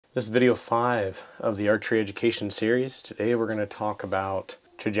This is video 5 of the Archery Education series. Today we're going to talk about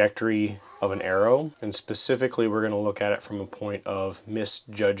trajectory of an arrow, and specifically we're going to look at it from a point of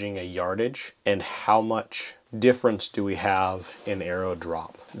misjudging a yardage and how much difference do we have in arrow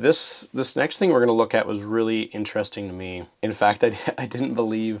drop. This next thing we're going to look at was really interesting to me. In fact, I didn't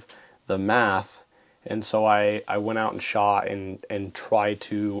believe the math, and so I went out and shot and tried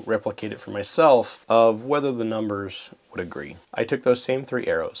to replicate it for myself of whether the numbers would agree. I took those same 3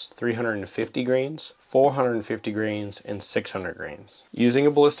 arrows, 350 grains, 450 grains, and 600 grains. Using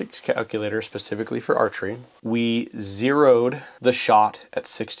a ballistics calculator specifically for archery, we zeroed the shot at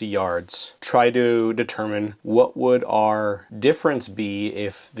 60 yards, tried to determine what would our difference be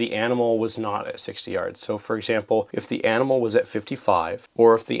if the animal was not at 60 yards. So for example, if the animal was at 55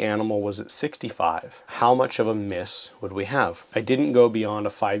 or if the animal was at 65, how much of a miss would we have? I didn't go beyond a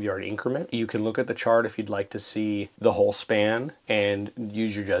 5-yard increment. You can look at the chart if you'd like to see the whole span and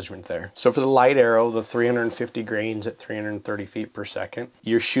use your judgment there. So for the light arrow, the 350 grains at 330 feet per second,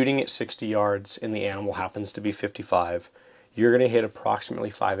 you're shooting at 60 yards and the animal happens to be 55, you're going to hit approximately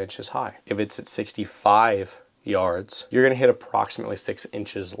 5 inches high. If it's at 65 yards, you're going to hit approximately 6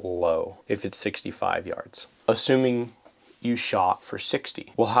 inches low if it's 65 yards, assuming you shot for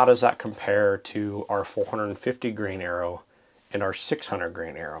 60. Well, how does that compare to our 450 grain arrow and our 600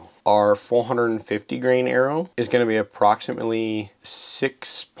 grain arrow? Our 450 grain arrow is going to be approximately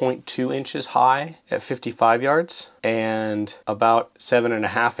 6.2 inches high at 55 yards and about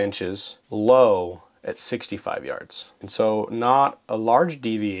 7.5 inches low at 65 yards. And so not a large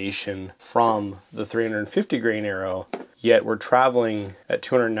deviation from the 350 grain arrow, yet we're traveling at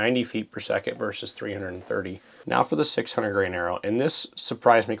 290 feet per second versus 330. Now for the 600 grain arrow, and this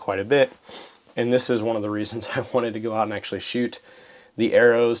surprised me quite a bit. And this is one of the reasons I wanted to go out and actually shoot the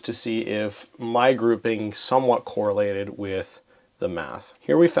arrows to see if my grouping somewhat correlated with the math.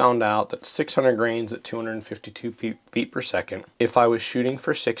 Here we found out that 600 grains at 252 feet per second, if I was shooting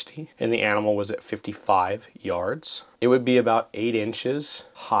for 60 and the animal was at 55 yards, it would be about 8 inches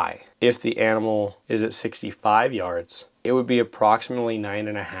high. If the animal is at 65 yards, it would be approximately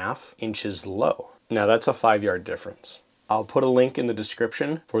 9.5 inches low. Now that's a 5-yard difference. I'll put a link in the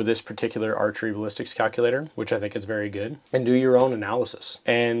description for this particular archery ballistics calculator, which I think is very good, and do your own analysis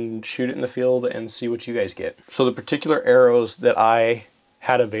and shoot it in the field and see what you guys get. So the particular arrows that I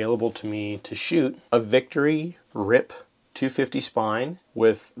had available to me to shoot, a Victory Rip 250 spine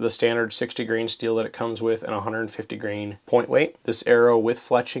with the standard 60 grain steel that it comes with and 150 grain point weight. This arrow with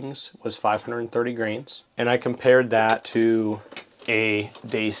fletchings was 530 grains, and I compared that to a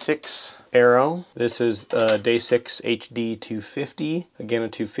day 6 arrow. This is a day 6 HD 250, again a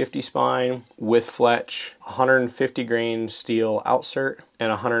 250 spine with fletch, 150 grain steel outsert and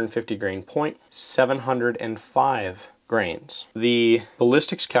 150 grain point, 705 grains. The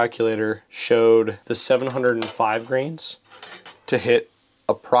ballistics calculator showed the 705 grains to hit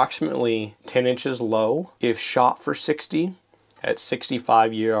approximately 10 inches low. If shot for 60, at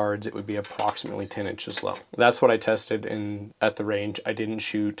 65 yards, it would be approximately 10 inches low. That's what I tested at the range. I didn't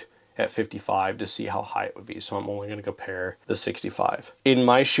shoot at 55 to see how high it would be, so I'm only going to compare the 65. In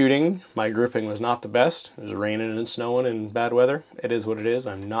my shooting, my grouping was not the best. It was raining and snowing and bad weather. It is what it is.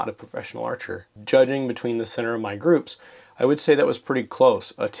 I'm not a professional archer. Judging between the center of my groups, I would say that was pretty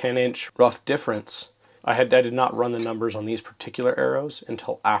close. A 10-inch rough difference. I did not run the numbers on these particular arrows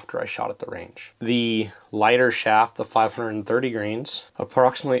until after I shot at the range. The lighter shaft, the 530 grains,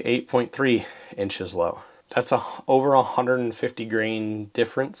 approximately 8.3 inches low. That's over 150 grain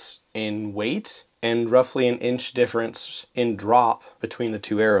difference in weight and roughly an inch difference in drop between the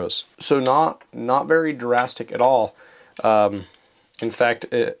 2 arrows. So not very drastic at all. In fact,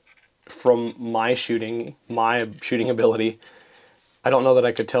 from my shooting ability, I don't know that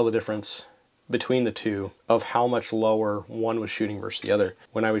I could tell the difference between the 2 of how much lower one was shooting versus the other.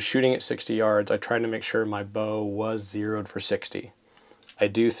 When I was shooting at 60 yards, I tried to make sure my bow was zeroed for 60. I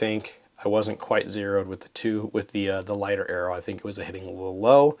do think I wasn't quite zeroed with the lighter arrow. I think it was hitting a little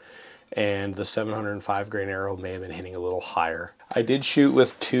low, and the 705 grain arrow may have been hitting a little higher. I did shoot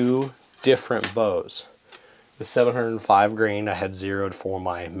with 2 different bows. The 705 grain I had zeroed for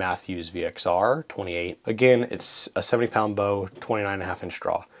my Mathews VXR 28. Again, it's a 70-pound bow, 29.5-inch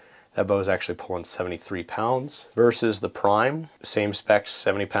draw. That bow is actually pulling 73 pounds versus the Prime, same specs,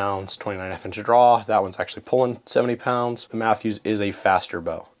 70 pounds, 29.5-inch draw. That one's actually pulling 70 pounds. The Mathews is a faster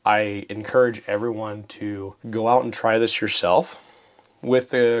bow. I encourage everyone to go out and try this yourself. With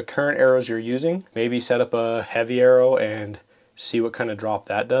the current arrows you're using, maybe set up a heavy arrow and see what kind of drop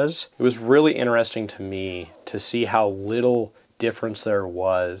that does. It was really interesting to me to see how little difference there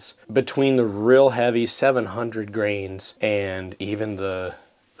was between the real heavy 700 grains and even the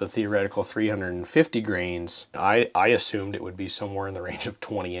the theoretical 350 grains, I assumed it would be somewhere in the range of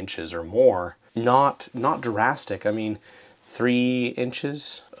 20 inches or more. Not drastic. I mean, 3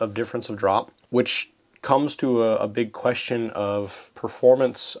 inches of difference of drop, which comes to a big question of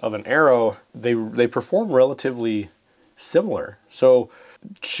performance of an arrow. They perform relatively similar. So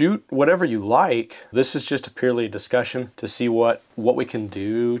shoot whatever you like. This is just a purely discussion to see what we can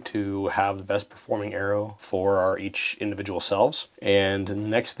do to have the best performing arrow for our each individual selves. And in the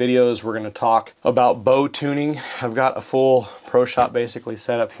next videos, we're going to talk about bow tuning. I've got a full pro shop basically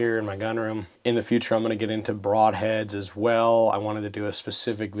set up here in my gun room. In the future, I'm going to get into broadheads as well. I wanted to do a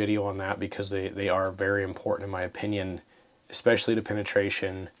specific video on that because they are very important in my opinion, especially to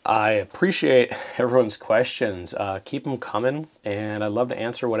penetration. I appreciate everyone's questions. Keep them coming, and I'd love to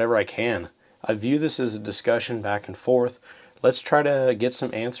answer whatever I can. I view this as a discussion back and forth. Let's try to get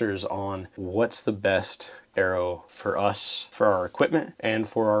some answers on what's the best arrow for us, for our equipment, and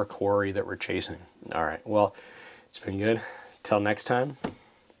for our quarry that we're chasing. All right, well, it's been good. Till next time,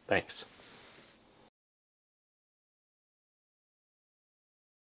 thanks.